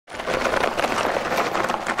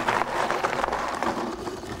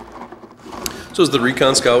So it's the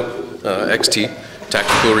Recon Scout XT,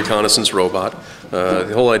 tactical reconnaissance robot. The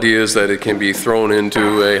whole idea is that it can be thrown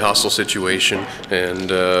into a hostile situation, and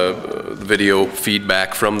video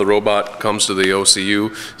feedback from the robot comes to the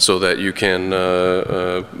OCU so that you can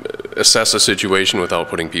assess a situation without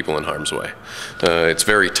putting people in harm's way. It's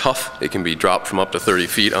very tough. It can be dropped from up to 30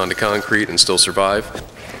 feet onto concrete and still survive.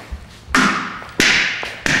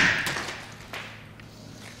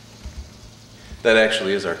 That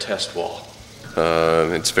actually is our test wall.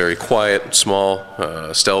 It's very quiet, small,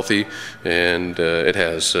 stealthy, and it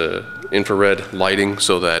has infrared lighting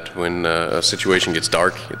so that when a situation gets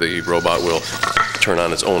dark, the robot will turn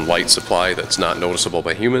on its own light supply that's not noticeable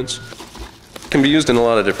by humans. It can be used in a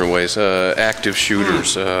lot of different ways. Active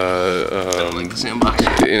shooters, in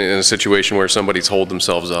a situation where somebody's holed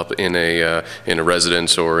themselves up in a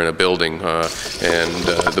residence or in a building, and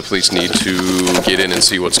the police need to get in and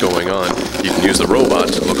see what's going on. You can use the robot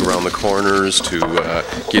to look around the corners, to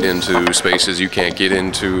get into spaces you can't get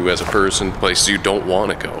into as a person, places you don't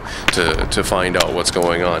want to go, to find out what's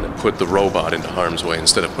going on, and put the robot into harm's way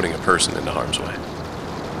instead of putting a person into harm's way.